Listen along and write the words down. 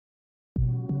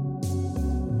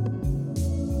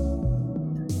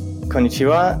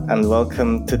Konnichiwa and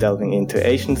welcome to Delving into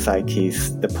Asian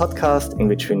Psyches, the podcast in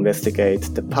which we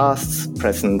investigate the pasts,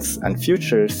 presents and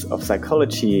futures of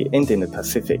psychology in the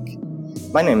Indo-Pacific.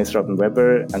 My name is Robin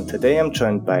Weber and today I'm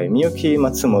joined by Miyuki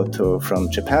Matsumoto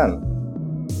from Japan.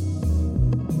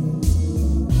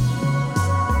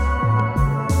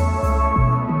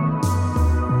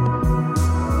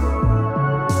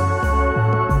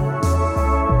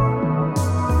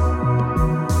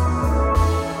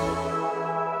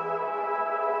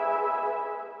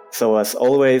 So as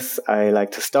always, I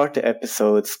like to start the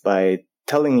episodes by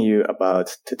telling you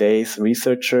about today's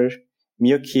researcher.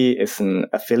 Miyuki is an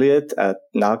affiliate at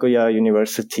Nagoya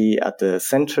University at the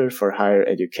Center for Higher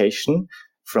Education,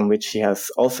 from which she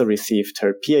has also received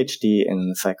her PhD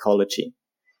in psychology.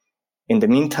 In the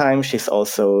meantime, she's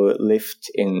also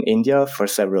lived in India for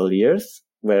several years,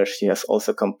 where she has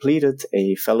also completed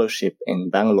a fellowship in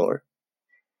Bangalore.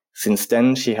 Since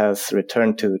then, she has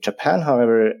returned to Japan,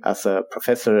 however, as a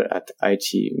professor at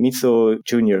Aichi Mizo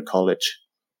Junior College.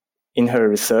 In her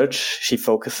research, she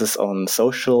focuses on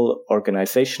social,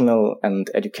 organizational, and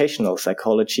educational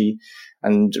psychology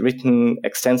and written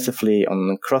extensively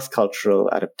on cross-cultural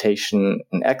adaptation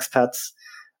in expats,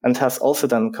 and has also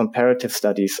done comparative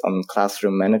studies on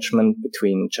classroom management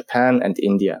between Japan and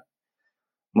India.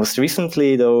 Most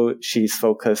recently, though, she's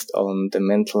focused on the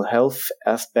mental health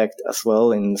aspect as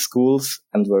well in schools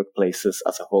and workplaces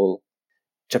as a whole.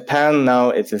 Japan now,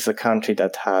 it is a country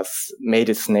that has made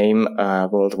its name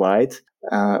worldwide.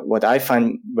 What I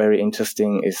find very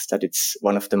interesting is that it's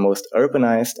one of the most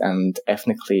urbanized and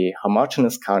ethnically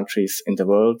homogeneous countries in the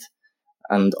world,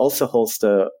 and also holds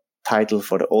the title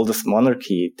for the oldest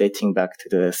monarchy dating back to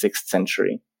the 6th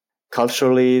century.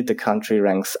 Culturally, the country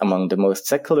ranks among the most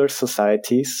secular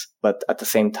societies, but at the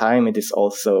same time, it is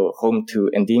also home to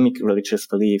endemic religious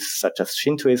beliefs such as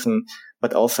Shintoism,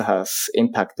 but also has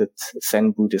impacted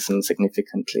Zen Buddhism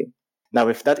significantly. Now,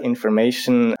 with that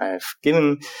information I've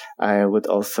given, I would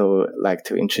also like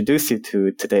to introduce you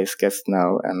to today's guest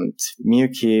now. And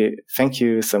Miyuki, thank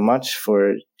you so much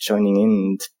for joining in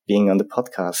and being on the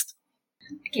podcast.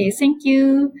 Okay, thank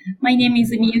you. My name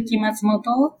is Miyuki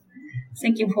Matsumoto.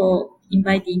 Thank you for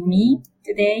inviting me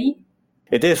today.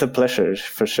 It is a pleasure,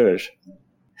 for sure.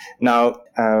 Now,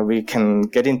 we can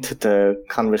get into the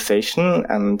conversation,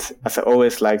 and as I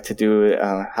always like to do,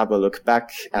 have a look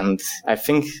back. And I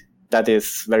think that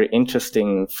is very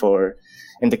interesting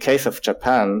in the case of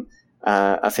Japan,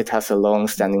 as it has a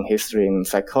long-standing history in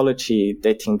psychology,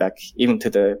 dating back even to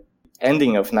the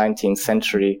ending of 19th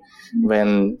century,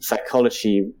 when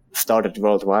psychology started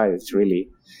worldwide, really.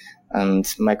 And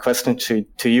my question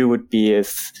to you would be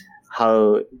is,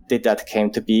 how did that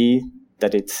came to be,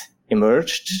 that it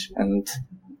emerged, and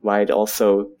why it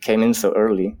also came in so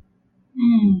early?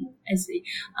 I see.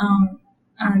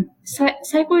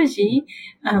 Psychology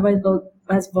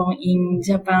was born in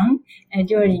Japan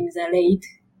during the late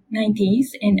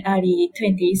 19th and early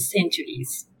 20th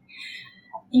centuries,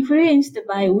 influenced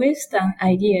by Western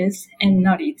ideas and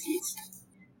knowledges.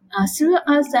 Throughout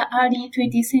the early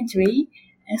 20th century,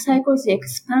 psychology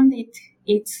expanded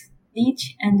its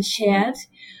reach and shared,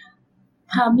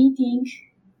 permeating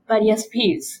various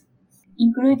fields,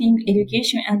 including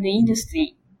education and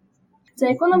industry. The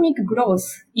economic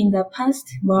growth in the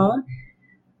past were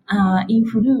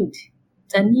include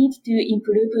the need to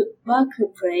improve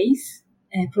workplace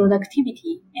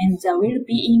productivity and the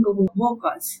well-being of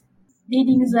workers,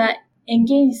 leading the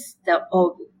engagement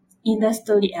of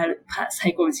industrial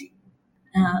psychology.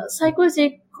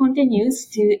 Psychology continues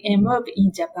to evolve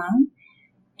in Japan,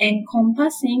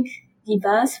 encompassing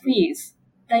diverse fields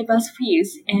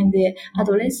and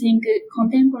addressing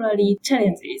contemporary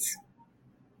challenges.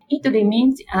 It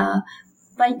remains a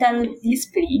vital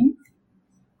discipline,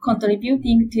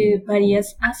 contributing to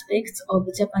various aspects of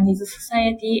Japanese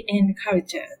society and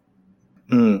culture.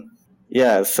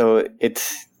 Yeah, so it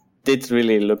did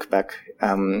really look back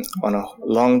on a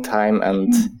long time,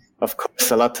 and of course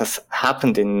a lot has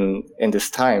happened in this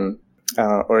time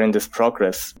or in this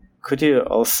progress. Could you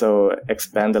also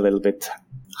expand a little bit,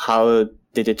 how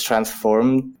did it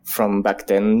transform from back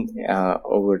then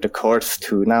over the course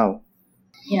to now?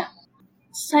 Yeah.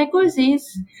 Psychology's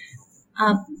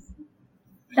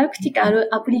practical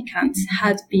applicants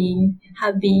have been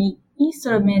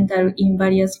instrumental in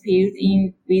various fields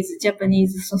with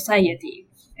Japanese society,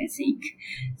 I think.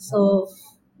 So,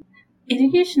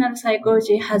 educational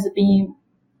psychology has been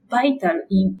vital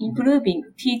in improving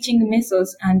teaching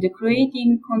methods and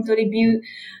creating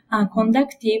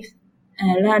conductive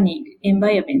learning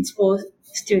environments for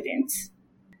students.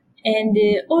 And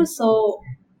also,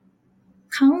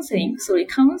 counseling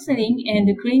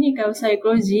and clinical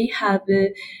psychology have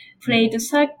played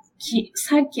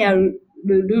psychiatric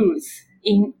roles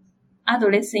in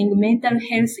addressing mental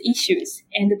health issues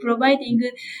and providing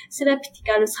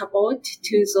therapeutic support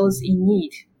to those in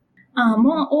need.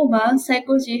 Moreover,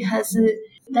 psychology has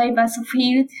diverse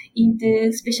fields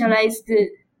into specialized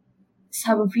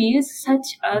subfields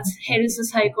such as health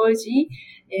psychology,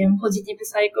 positive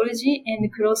psychology,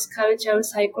 and cross-cultural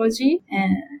psychology.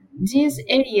 And these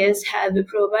areas have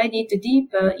provided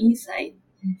deeper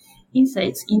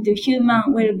insights into human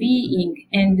well-being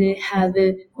and have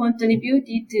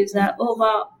contributed to the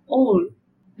overall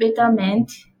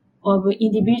betterment of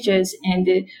individuals and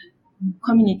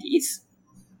communities.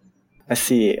 I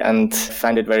see, and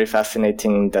find it very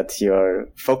fascinating that you're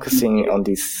focusing on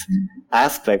these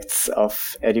aspects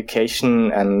of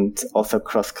education and also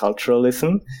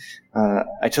cross-culturalism.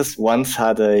 I just once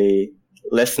had a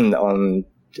lesson on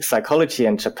psychology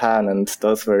in Japan, and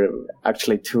those were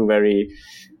actually two very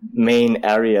main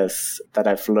areas that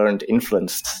I've learned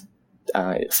influenced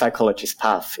psychology's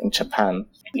path in Japan.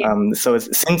 So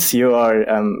since you are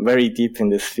very deep in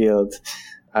this field,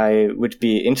 I would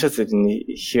be interested in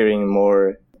hearing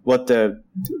more what the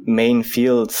main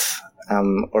fields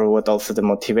or what also the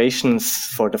motivations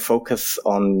for the focus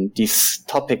on these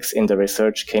topics in the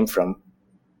research came from.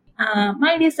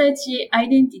 My research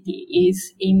identity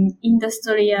is in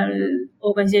industrial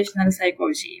organizational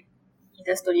psychology,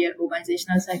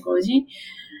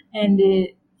 and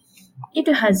it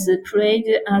has played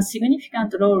a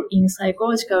significant role in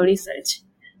psychological research,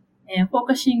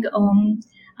 focusing on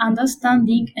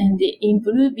understanding and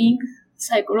improving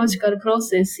psychological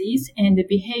processes and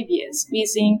behaviors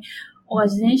within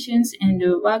organizations and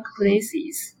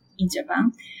workplaces in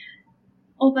Japan.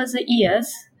 Over the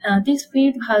years, this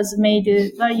field has made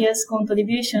various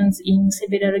contributions in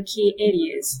several key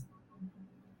areas.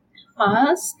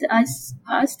 First,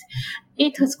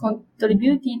 it has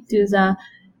contributed to the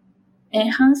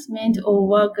enhancement of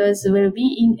workers'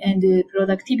 well-being and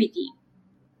productivity.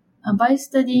 By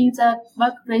studying the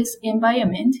workplace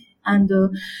environment and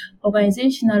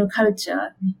organizational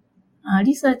culture,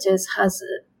 researchers have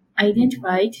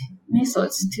identified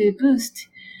methods to boost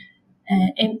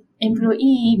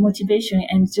employee motivation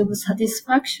and job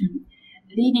satisfaction,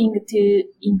 leading to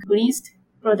increased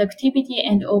productivity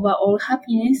and overall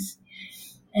happiness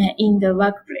in the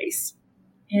workplace.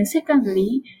 And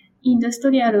secondly,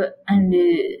 industrial and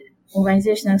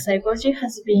organizational psychology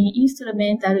has been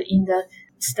instrumental in the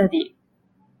study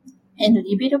and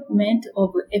development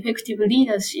of effective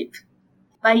leadership.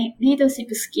 By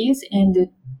leadership skills and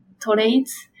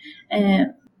traits,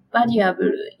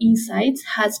 valuable insights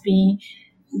has been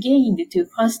gained to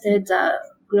foster the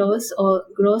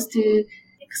growth to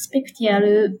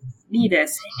expatriate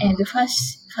leaders and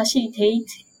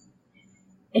facilitate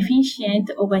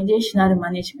efficient organizational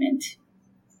management.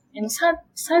 And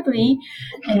thirdly,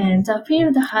 the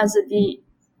field has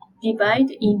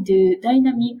divided into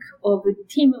dynamic of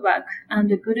teamwork and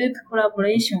group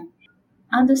collaboration.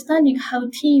 Understanding how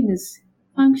teams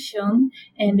function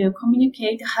and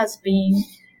communicate has been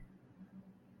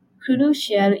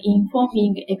crucial in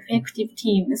forming effective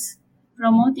teams,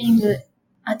 promoting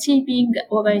achieving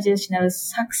organizational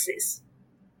success.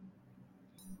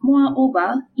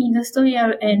 Moreover,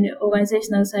 industrial and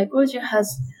organizational psychology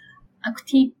has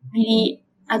actively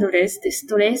addressed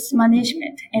stress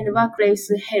management and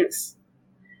workplace health.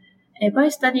 By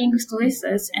studying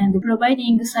stresses and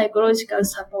providing psychological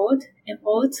support,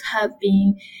 efforts have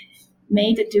been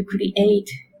made to create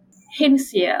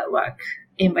healthier work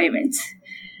environments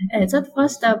that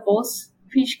foster both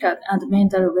physical and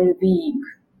mental well-being.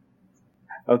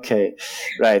 Okay,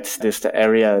 right. This is the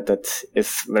area that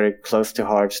is very close to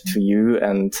heart to you.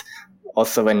 And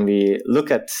also when we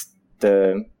look at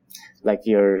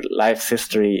your life's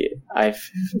history, I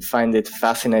find it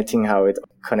fascinating how it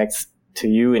connects to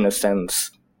you in a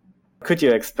sense. Could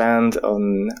you expand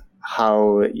on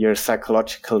how your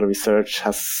psychological research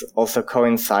has also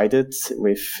coincided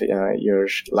with your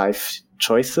life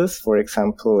choices, for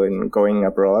example, in going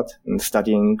abroad and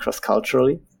studying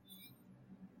cross-culturally?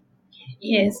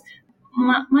 Yes.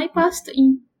 My past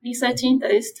research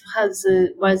interest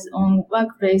was on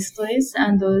workplace stress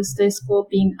and stress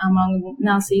coping among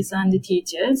nurses and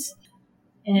teachers.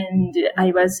 And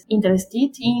I was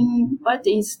interested in what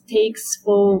it takes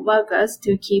for workers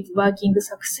to keep working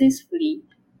successfully,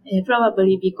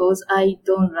 probably because I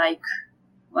don't like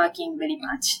working very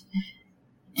much.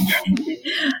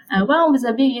 One of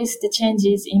the biggest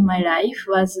changes in my life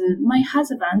was my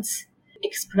husband's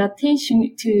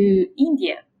exploitation to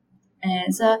India.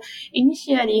 And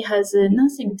initially has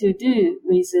nothing to do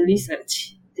with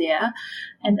research there.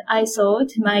 And I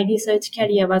thought my research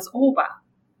career was over.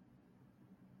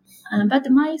 But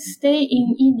my stay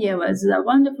in India was a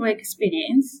wonderful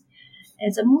experience.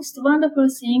 And the most wonderful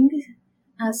things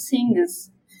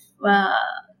were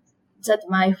that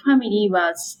my family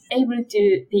was able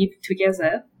to live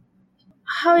together.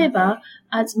 However,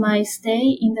 as my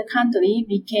stay in the country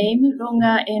became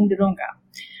longer and longer,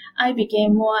 I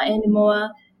became more and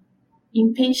more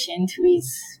impatient with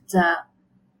the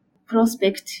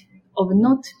prospect of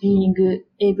not being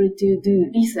able to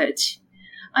do research.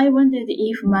 I wondered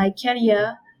if my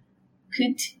career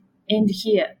could end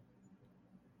here.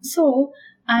 So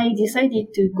I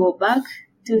decided to go back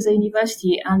to the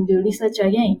university and do research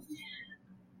again.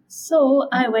 So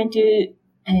I went to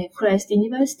Christ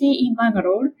University in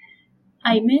Bangalore.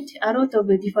 I met a lot of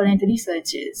different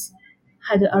researchers,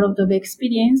 had a lot of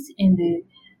experience, and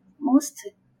most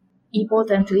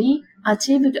importantly,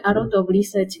 achieved a lot of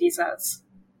research results.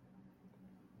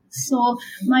 So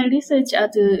my research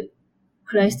at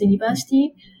Christ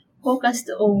University focused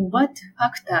on what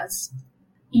factors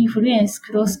influence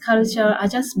cross-cultural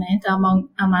adjustment among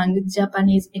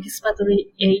Japanese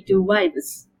expatriate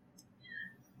wives.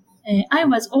 I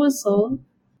was also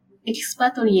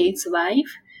expatriate's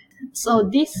wife, so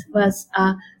this was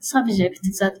a subject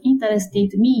that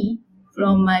interested me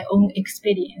from my own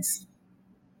experience.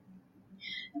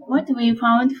 What we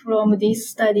found from this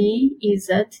study is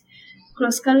that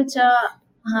cross-cultural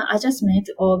adjustment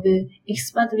of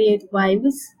expatriate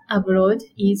wives abroad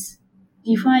is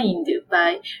defined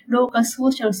by local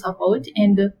social support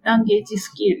and language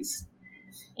skills.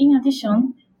 In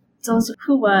addition, those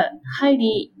who were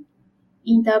highly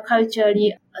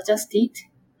interculturally adjusted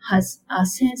has a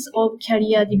sense of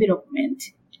career development.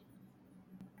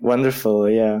 Wonderful,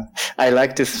 yeah. I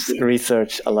like this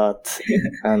research a lot.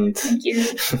 And Thank you.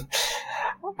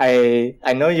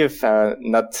 I know you've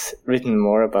not written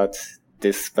more about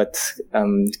this, but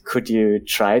could you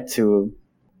try to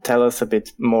tell us a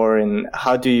bit more in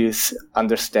how do you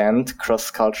understand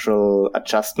cross-cultural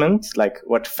adjustment? Like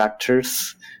what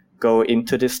factors go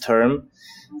into this term?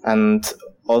 And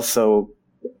also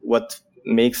what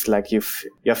makes, like you've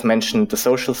mentioned the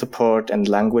social support and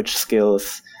language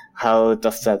skills. How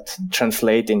does that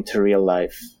translate into real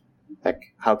life?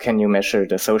 Like how can you measure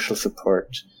the social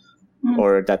support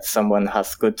or that someone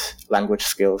has good language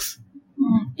skills?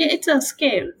 Yeah, it's a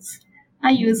scales.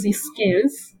 I use these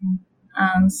scales.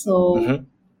 And so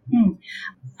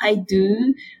I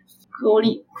do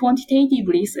quantitative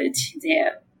research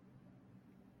there.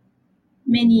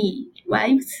 Many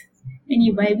wives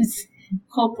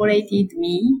cooperated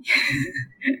me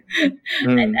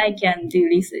and I can do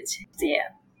research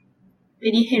there.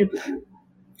 Very helpful.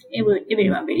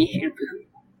 Everyone very helpful.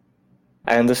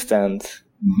 I understand.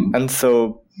 And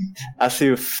so, as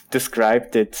you've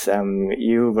described it,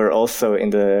 you were also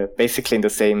basically in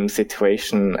the same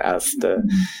situation as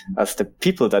the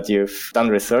people that you've done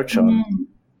research on.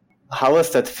 How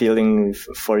was that feeling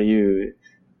for you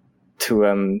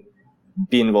to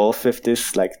be involved with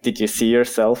this? Like, did you see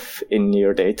yourself in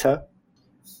your data?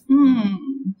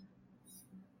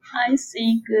 I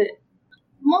think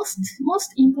most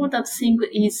important thing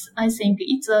is, I think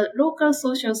it's a local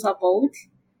social support.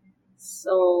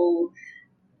 So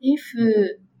if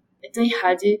they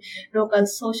had local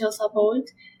social support,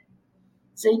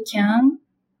 they can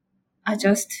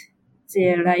adjust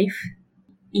their life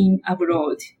in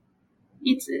abroad.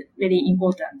 It's very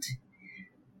important.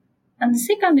 And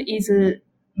second is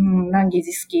language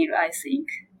skill, I think.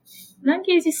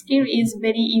 Language skill is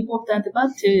very important,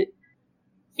 but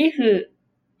if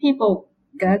people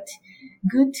got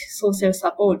good social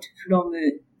support from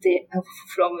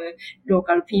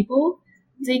local people,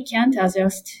 they can't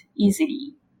adjust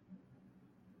easily.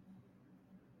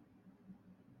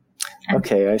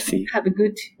 Okay, I see. Have a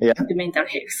good mental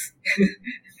health.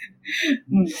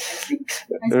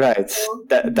 Right.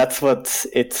 That's what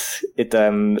it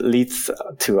leads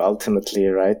to ultimately,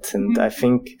 right? And I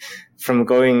think from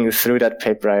going through that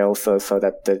paper, I also saw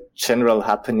that the general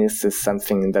happiness is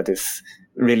something that is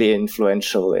really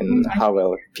influential in how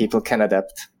well people can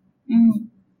adapt.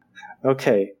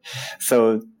 Okay.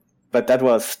 So, but that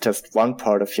was just one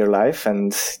part of your life,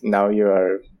 and now you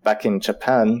are back in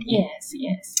Japan. Yes.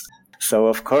 So,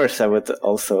 of course, I would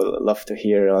also love to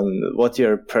hear on what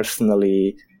you're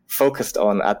personally focused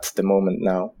on at the moment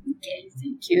now. Okay,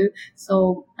 thank you.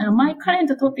 So, my current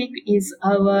topic is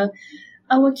our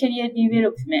career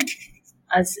development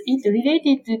as it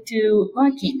related to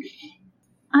working.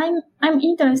 I'm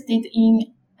interested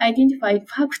in identified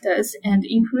factors and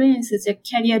influence the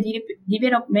career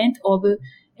development of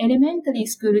elementary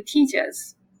school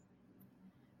teachers.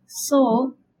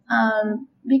 So,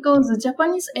 because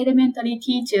Japanese elementary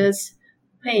teachers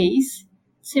face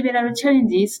several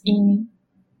challenges in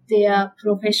their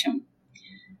profession.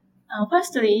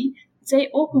 Firstly, they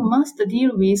often must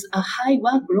deal with a high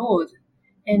workload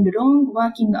and long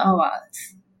working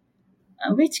hours,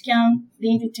 which can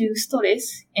lead to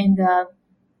stress and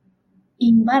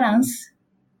imbalance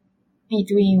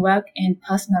between work and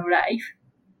personal life.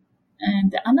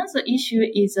 And another issue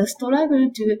is a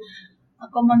struggle to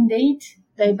accommodate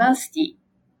diversity.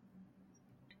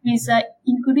 With the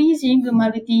increasing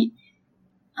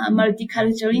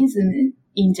multiculturalism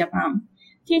in Japan,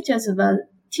 teachers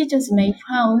may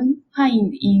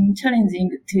find it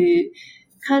challenging to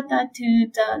cater to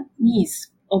the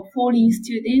needs of foreign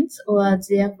students or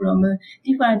they're from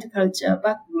different cultural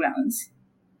backgrounds.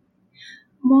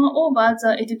 Moreover,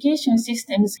 the education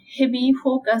system's heavy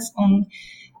focus on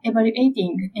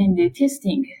evaluating and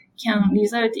testing can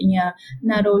result in a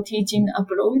narrow teaching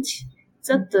approach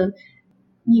that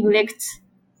neglects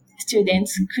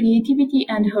students' creativity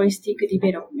and holistic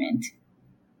development.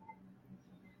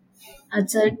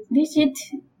 The rigid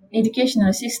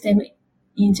educational system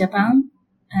in Japan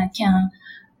can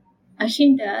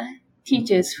hinder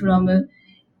teachers from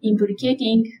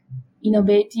implicating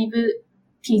innovative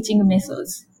teaching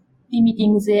methods,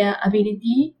 limiting their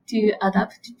ability to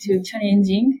adapt to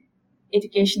challenging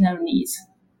educational needs.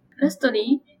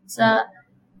 Lastly, the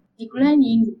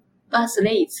declining birth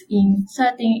rates in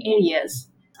certain areas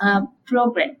are a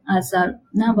problem as the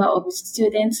number of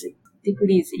students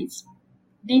decreases,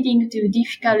 leading to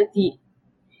difficulties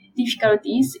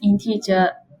in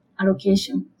teacher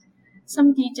allocation.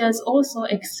 Some teachers also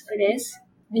express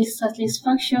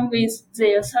dissatisfaction with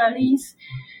their salaries,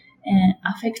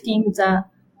 affecting the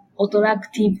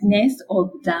attractiveness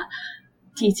of the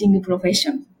teaching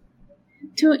profession.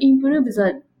 To improve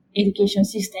the education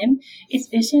system, it's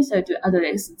essential to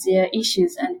address their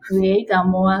issues and create a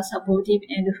more supportive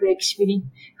and flexible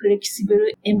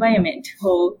environment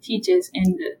for teachers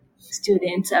and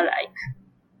students alike.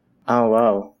 Oh,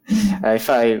 wow. If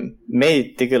I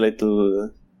may dig a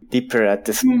little deeper at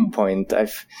this point,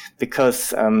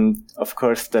 because of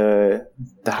course the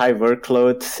high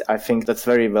workload, I think that's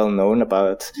very well known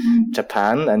about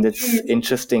Japan, and it's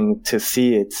interesting to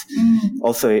see it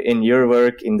also in your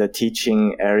work in the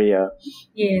teaching area.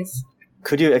 Yes.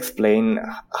 Could you explain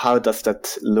how does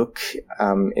that look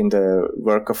in the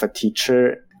work of a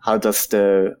teacher? How does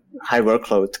the high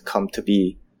workload come to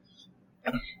be?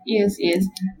 Yes.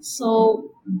 So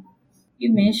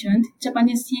you mentioned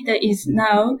Japanese theater is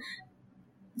now,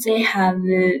 they have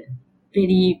a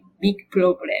very big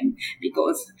problem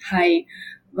because high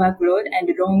workload and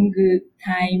long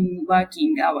time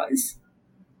working hours.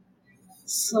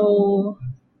 So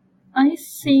I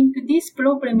think this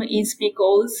problem is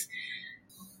because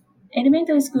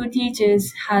elementary school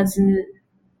teachers has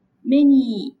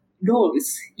many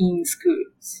roles in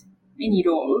schools,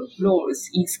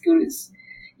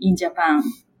 in Japan.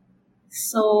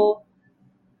 So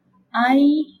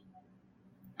I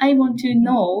want to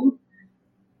know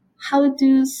how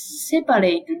to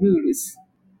separate rules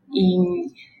in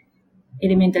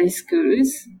elementary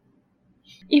schools.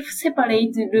 If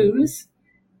separate rules,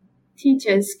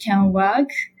 teachers can work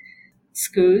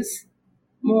schools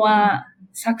more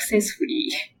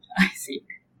successfully, I think.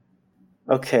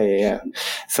 Okay, yeah.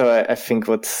 So I think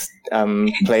what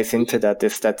plays into that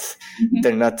is that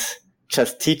they're not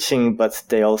just teaching, but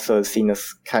they also seen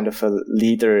as kind of a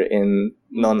leader in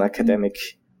non-academic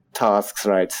tasks,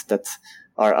 right, that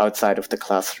are outside of the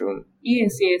classroom.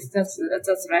 Yes, that's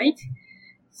right.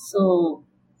 So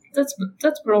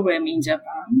that's problem in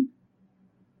Japan.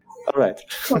 All right.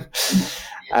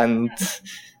 And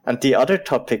the other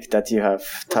topic that you have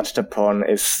touched upon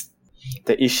is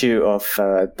the issue of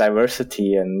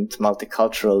diversity and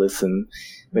multiculturalism,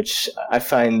 which I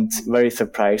find very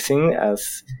surprising,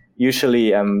 as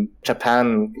usually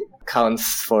Japan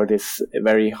counts for this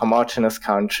very homogeneous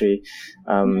country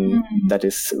that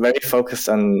is very focused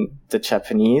on the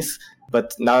Japanese.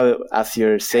 But now, as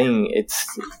you're saying,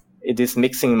 it is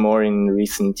mixing more in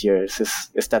recent years.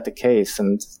 Is that the case?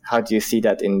 And how do you see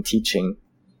that in teaching?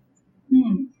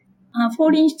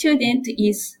 Foreign student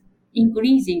is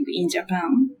increasing in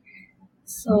Japan.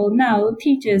 So now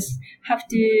teachers have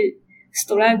to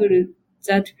struggle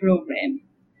that problem.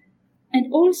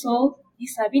 And also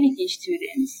disability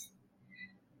students.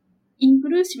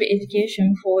 Inclusive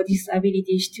education for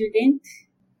disability student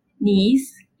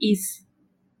needs is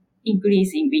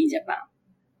increasing in Japan.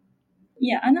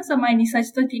 Another my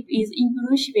research topic is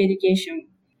inclusive education,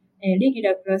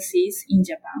 regular classes in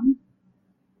Japan.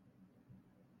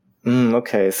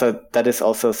 Okay, so that is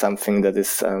also something that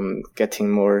is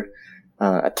getting more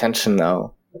attention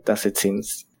now, as it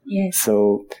seems. Yes.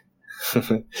 So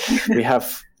we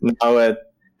have now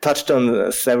touched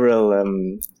on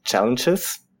several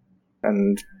challenges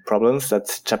and problems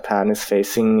that Japan is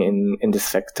facing in this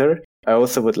sector. I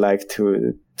also would like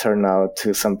to turn now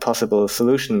to some possible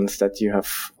solutions that you have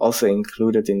also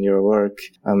included in your work.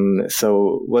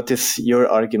 So what is your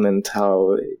argument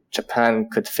how Japan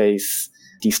could face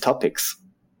these topics?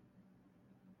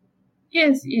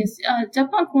 Yes.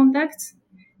 Japan conducts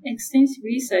extensive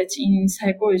research in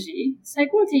psychology.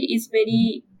 Psychology is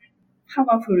very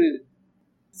powerful.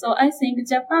 So I think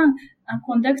Japan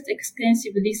conducts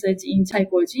extensive research in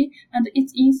psychology, and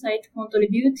its insight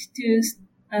contribute to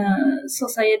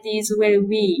society's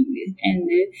well-being and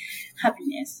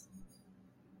happiness.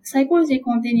 Psychology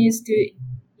continues to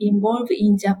evolve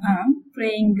in Japan,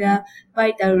 playing a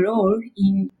vital role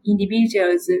in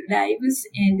individuals' lives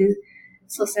and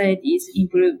society's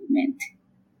improvement.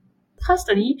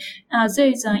 Firstly, there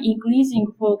is an increasing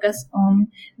focus on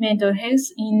mental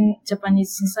health in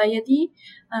Japanese society.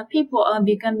 People are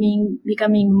becoming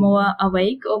more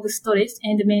awake of stress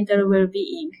and mental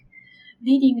well-being,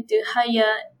 leading to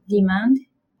higher demand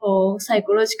for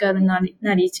psychological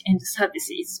knowledge and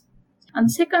services.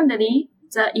 And secondly,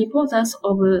 the importance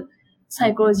of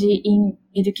psychology in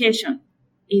education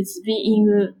is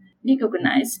being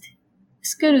recognized.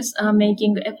 Schools are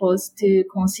making efforts to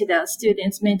consider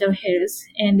students' mental health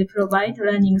and provide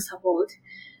learning support.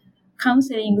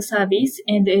 Counseling service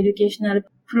and educational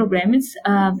programs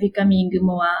are becoming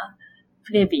more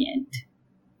prevalent.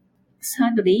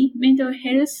 Thirdly, mental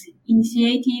health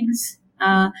initiatives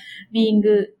are being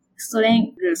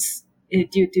strengthened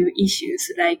due to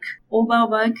issues like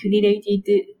overwork-related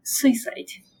suicide.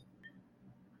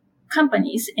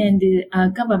 Companies and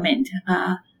government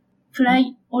are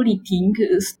prioritizing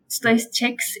stress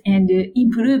checks and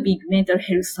improving mental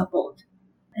health support.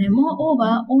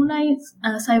 Moreover, online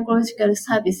psychological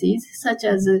services such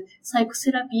as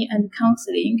psychotherapy and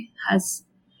counseling has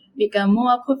become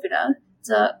more popular.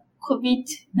 The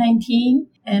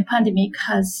COVID-19 pandemic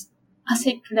has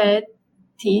accelerated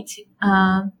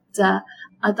the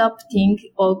adopting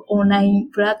of online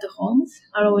platforms,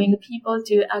 allowing people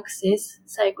to access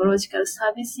psychological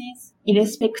services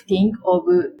irrespective of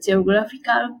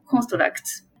geographical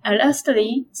constructs. And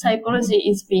lastly, psychology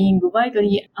is being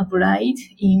widely applied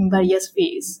in various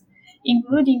fields,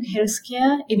 including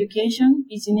healthcare, education,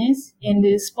 business, and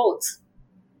sports.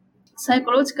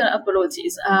 Psychological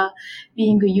approaches are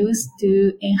being used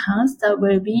to enhance the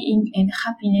well-being and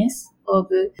happiness of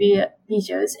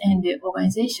individuals and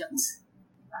organizations.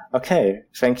 Okay,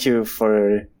 thank you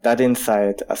for that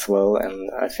insight as well. And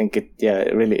I think it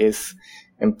really is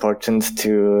important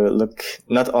to look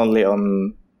not only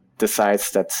on the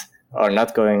sides that are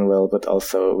not going well, but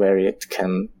also where it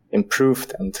can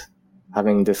improve and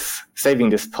saving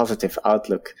this positive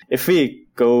outlook. If we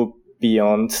go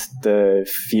beyond the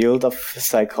field of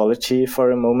psychology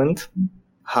for a moment,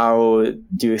 how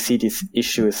do you see these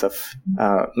issues of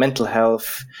mental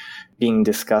health being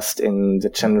discussed in the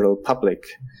general public?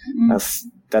 As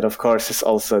that, of course, is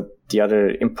also the other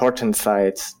important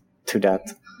side to that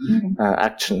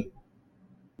action.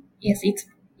 Yes, it's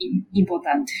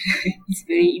important. It's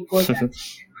very important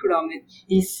from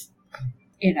this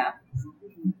era.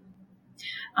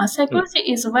 Psychology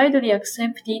is widely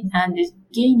accepted and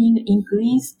gaining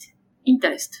increased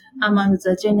interest among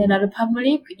the general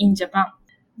public in Japan.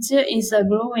 There is a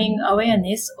growing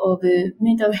awareness of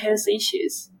mental health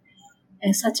issues,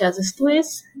 such as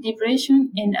stress,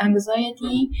 depression, and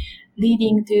anxiety,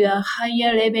 leading to a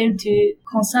higher level to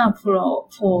concern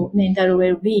for mental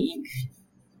well-being.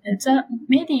 The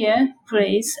media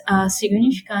plays a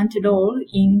significant role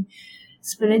in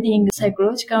spreading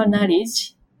psychological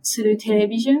knowledge through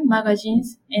television,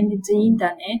 magazines, and the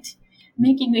internet,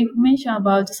 making information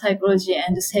about psychology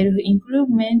and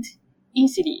self-improvement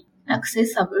easily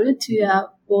accessible to a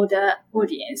broader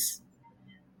audience.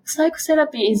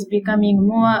 Psychotherapy is becoming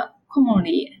more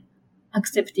commonly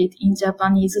accepted in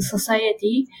Japanese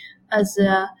society as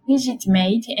a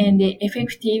legitimate and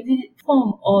effective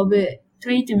form of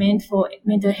treatment for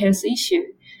mental health issues.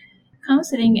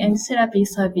 Counseling and therapy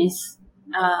service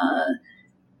are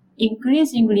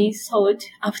increasingly sought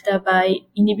after by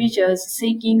individuals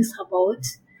seeking support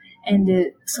and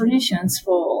solutions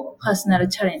for personal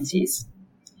challenges.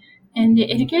 And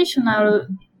the educational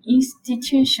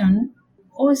institutions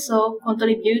also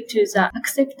contribute to the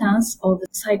acceptance of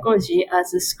psychology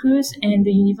as schools and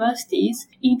universities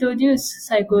introduce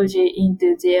psychology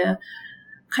into their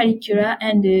curricula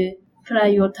and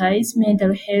prioritize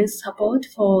mental health support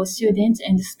for students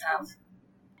and staff.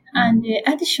 And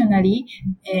additionally,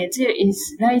 there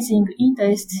is rising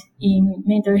interest in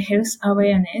mental health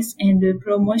awareness and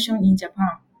promotion in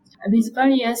Japan, with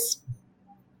various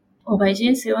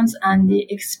organizations and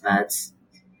experts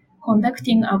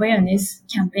conducting awareness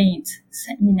campaigns,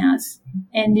 seminars,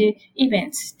 and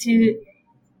events to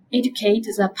educate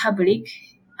the public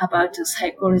about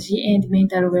psychology and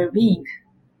mental well-being.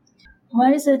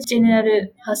 While the general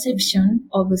perception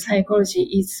of psychology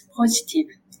is positive,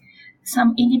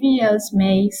 some individuals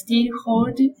may still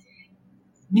hold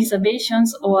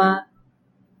reservations or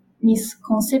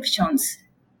misconceptions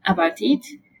about it,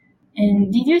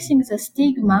 and reducing the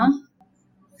stigma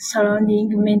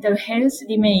surrounding mental health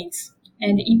remains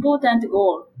an important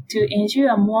goal to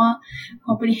ensure more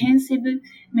comprehensive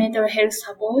mental health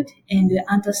support and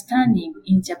understanding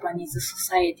in Japanese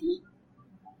society.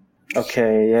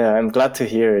 Okay, yeah, I'm glad to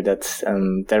hear that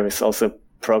there is also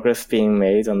progress being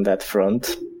made on that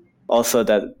front. Also,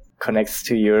 that connects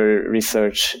to your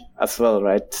research as well,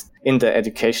 right? In the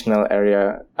educational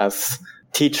area, as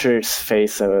teachers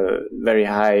face a very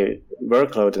high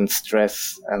workload and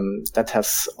stress, that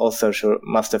has also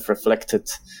must have reflected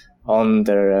on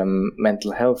their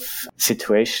mental health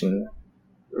situation,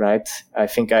 right? I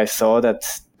think I saw that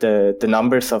the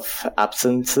numbers of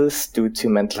absences due to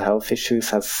mental health issues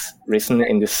has risen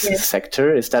in this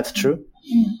sector. Is that true?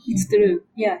 It's true.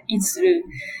 Yeah, it's true.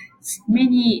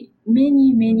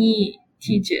 Many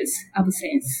teachers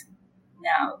absent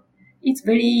now. It's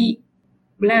very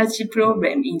large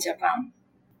problem in Japan.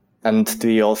 And do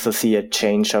you also see a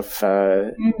change of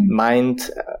mind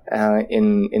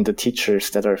in the teachers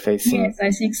that are facing Yes,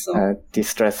 I think so. these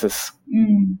stresses?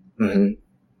 Mm-hmm.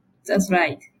 That's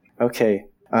right. Okay.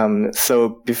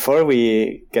 So before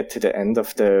we get to the end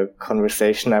of the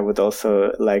conversation, I would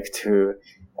also like to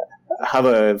have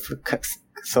a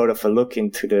sort of a look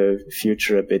into the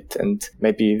future a bit, and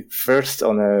maybe first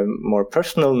on a more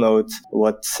personal note,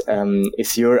 what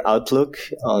is your outlook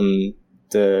on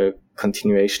the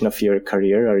continuation of your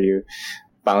career? Are you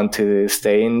bound to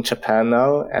stay in Japan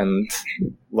now, and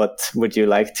what would you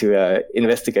like to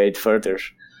investigate further?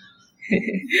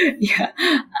 Yeah,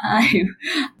 I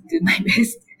do my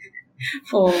best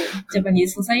for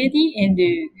Japanese society and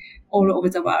all over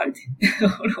the world.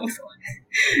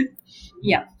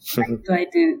 Yeah, I try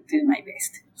to do my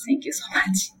best. Thank you so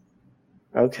much.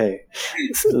 Okay.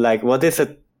 Like, what is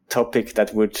a topic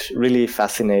that would really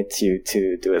fascinate you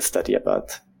to do a study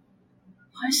about?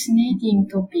 Fascinating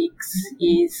topics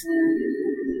is,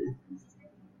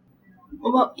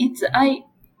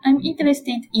 I'm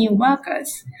interested in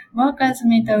workers'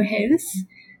 mental health.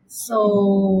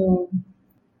 So,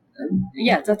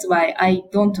 yeah, that's why I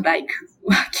don't like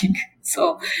working.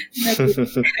 So,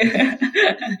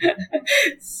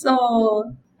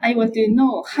 so I want to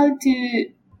know how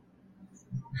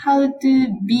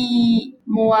to be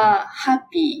more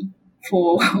happy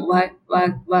for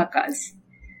workers,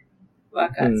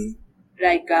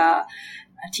 like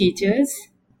teachers,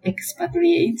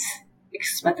 expatriates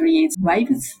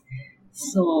wives.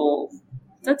 So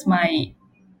that's my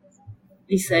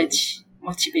research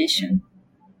motivation.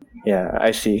 Yeah,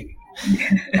 I see.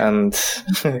 And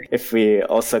if we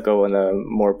also go on a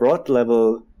more broad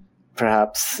level,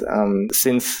 perhaps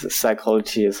since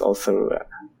psychology is also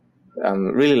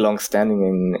really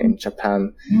long-standing in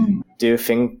Japan, do you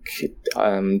think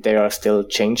there are still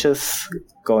changes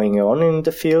going on in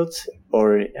the field,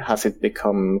 or has it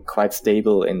become quite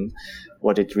stable in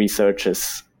what it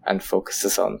researches and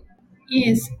focuses on?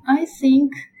 Yes, I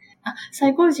think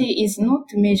psychology is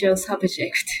not a major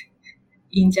subject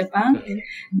in Japan,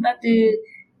 but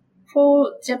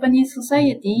for Japanese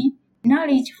society,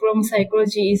 knowledge from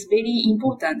psychology is very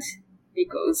important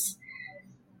because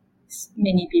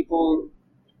many people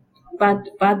bad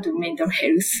mental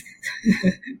health.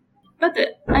 But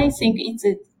I think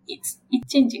it's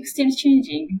changing, still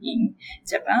changing in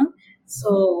Japan.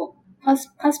 So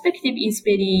perspective is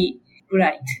very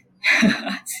bright.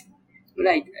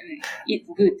 Bright. It's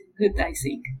good, I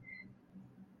think.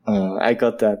 I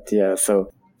got that, yeah.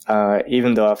 So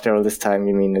even though after all this time,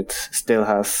 you mean it still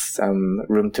has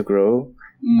room to grow,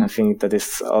 I think that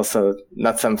is also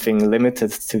not something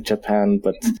limited to Japan,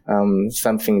 but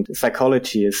something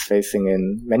psychology is facing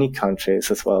in many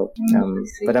countries as well.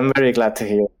 But I'm very glad to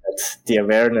hear that the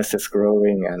awareness is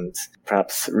growing and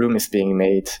perhaps room is being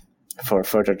made for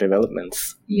further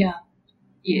developments. Yeah.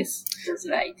 Yes, that's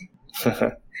right.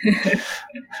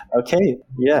 Okay,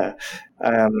 yeah.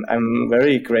 I'm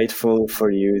very grateful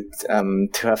for you to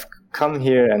have come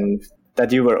here and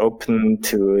that you were open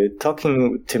to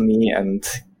talking to me and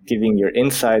giving your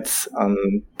insights on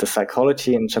the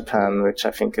psychology in Japan, which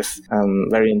I think is a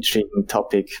very intriguing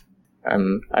topic.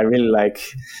 I really like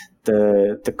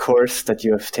the course that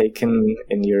you have taken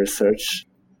in your research.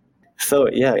 So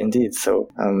yeah, indeed. So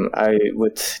I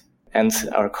would end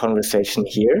our conversation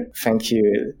here. Thank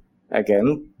you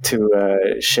again to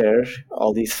share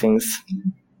all these things,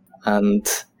 and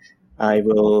I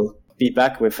will be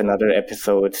back with another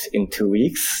episode in 2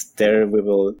 weeks. There we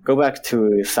will go back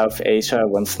to South Asia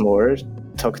once more,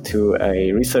 talk to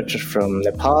a researcher from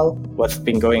Nepal, what's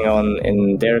been going on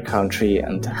in their country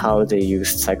and how they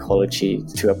used psychology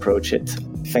to approach it.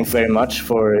 Thanks very much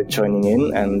for joining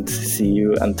in, and see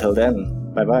you until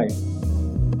then. Bye-bye.